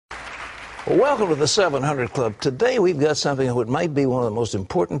Well, welcome to the 700 Club. Today we've got something that might be one of the most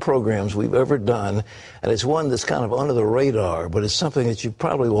important programs we've ever done, and it's one that's kind of under the radar, but it's something that you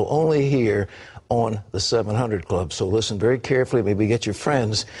probably will only hear on the 700 Club. So listen very carefully, maybe get your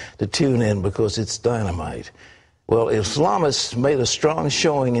friends to tune in because it's dynamite. Well, Islamists made a strong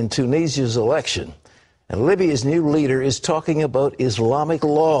showing in Tunisia's election, and Libya's new leader is talking about Islamic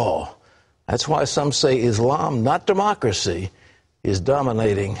law. That's why some say Islam, not democracy, is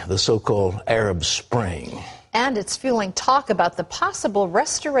dominating the so-called Arab Spring. And it's fueling talk about the possible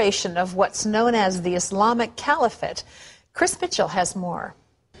restoration of what's known as the Islamic Caliphate. Chris Mitchell has more.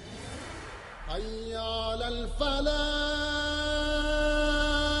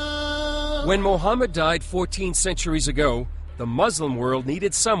 When Muhammad died 14 centuries ago, the Muslim world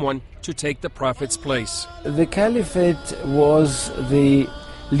needed someone to take the Prophet's place. The Caliphate was the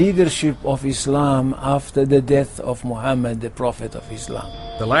leadership of Islam after the death of Muhammad, the Prophet of Islam.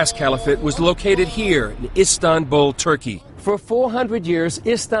 The last caliphate was located here in Istanbul, Turkey. For 400 years,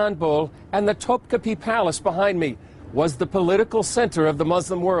 Istanbul and the Topkapi Palace behind me was the political center of the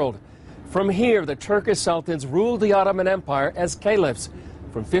Muslim world. From here, the Turkish sultans ruled the Ottoman Empire as caliphs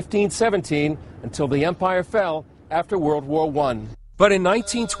from 1517 until the empire fell after World War I. But in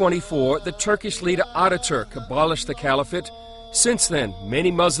 1924, the Turkish leader Ataturk abolished the caliphate. Since then, many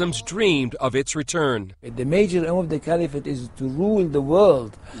Muslims dreamed of its return. The major aim of the Caliphate is to rule the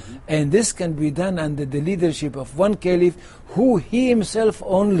world, and this can be done under the leadership of one caliph who he himself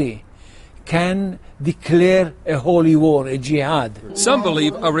only can declare a holy war, a jihad. Some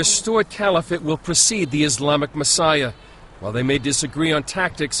believe a restored caliphate will precede the Islamic Messiah. While they may disagree on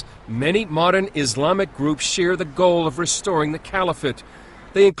tactics, many modern Islamic groups share the goal of restoring the caliphate.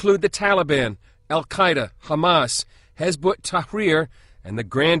 They include the Taliban, Al-Qaeda, Hamas, Hezbollah Tahrir, and the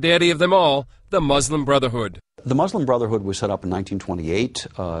granddaddy of them all, the Muslim Brotherhood. The Muslim Brotherhood was set up in 1928,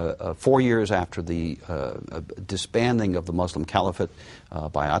 4 years after the disbanding of the Muslim Caliphate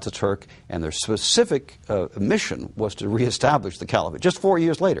by Ataturk, and their specific mission was to reestablish the Caliphate just 4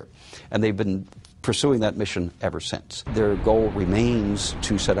 years later. And they've been pursuing that mission ever since. Their goal remains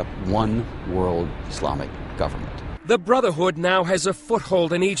to set up one world Islamic government. The Brotherhood now has a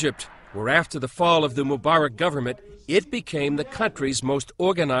foothold in Egypt, where after the fall of the Mubarak government, it became the country's most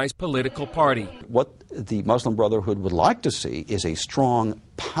organized political party. What the Muslim Brotherhood would like to see is a strong,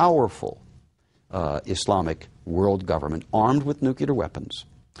 powerful Islamic world government armed with nuclear weapons,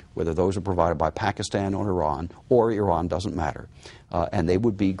 whether those are provided by Pakistan or Iran doesn't matter. And they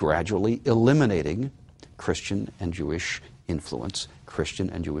would be gradually eliminating Christian and Jewish influence, Christian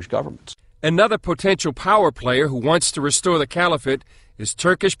and Jewish governments. Another potential power player who wants to restore the caliphate is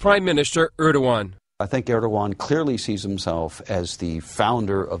Turkish Prime Minister Erdogan. I think Erdogan clearly sees himself as the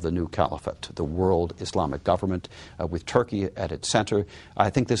founder of the new caliphate, the world Islamic government, with Turkey at its center. I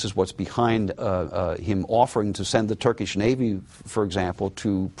think this is what's behind him offering to send the Turkish Navy, for example,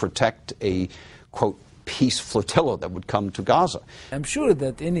 to protect a, quote, peace flotilla that would come to Gaza. I'm sure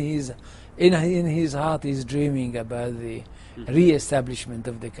that in his heart he's dreaming about the re-establishment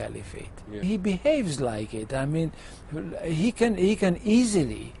of the caliphate. Yeah. He behaves like it. I mean, he can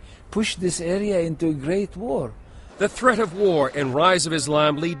easily push this area into a great war. The threat of war and rise of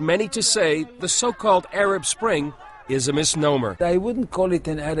Islam lead many to say the so-called Arab Spring is a misnomer. I wouldn't call it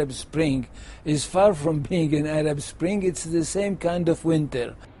an Arab Spring. It's far from being an Arab Spring. It's the same kind of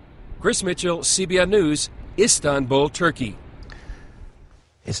winter. Chris Mitchell, CBN News, Istanbul, Turkey.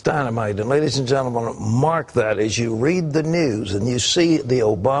 It's dynamite, and ladies and gentlemen, mark that as you read the news and you see the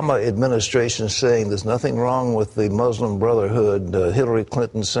Obama administration saying there's nothing wrong with the Muslim Brotherhood, Hillary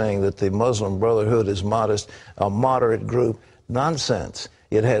Clinton saying that the Muslim Brotherhood is a moderate group. Nonsense.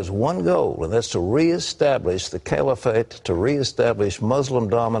 It has one goal, and that's to reestablish the caliphate, to reestablish Muslim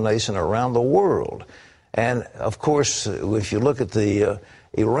domination around the world. And, of course, if you look at the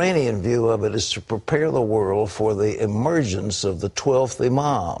Iranian view of it, is to prepare the world for the emergence of the 12th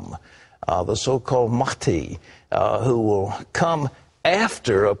Imam, the so-called Mahdi, who will come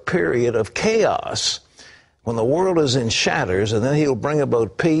after a period of chaos when the world is in shatters, and then he'll bring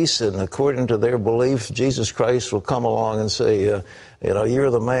about peace, and according to their belief, Jesus Christ will come along and say,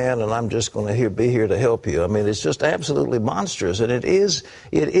 you're the man, and I'm just going to be here to help you. I mean, it's just absolutely monstrous, and it is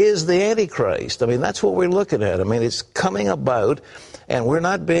the Antichrist. I mean, that's what we're looking at. I mean, it's coming about, and we're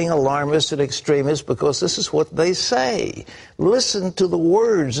not being alarmist and extremists because this is what they say. Listen to the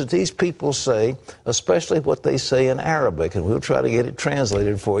words that these people say, especially what they say in Arabic, and we'll try to get it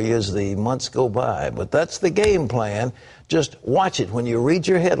translated for you as the months go by. But that's the game plan, Just watch it when you read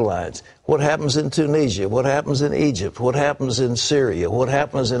your headlines. What happens in Tunisia? What happens in Egypt? What happens in Syria? What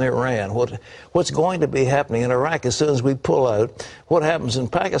happens in Iran? What's going to be happening in Iraq as soon as we pull out? What happens in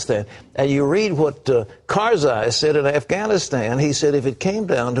Pakistan? And you read what Karzai said in Afghanistan. He said if it came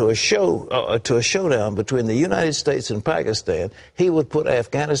down to a showdown between the United States and Pakistan, he would put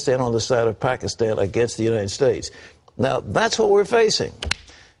Afghanistan on the side of Pakistan against the United States. Now, that's what we're facing.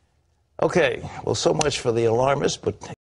 Okay, well, so much for the alarmists, but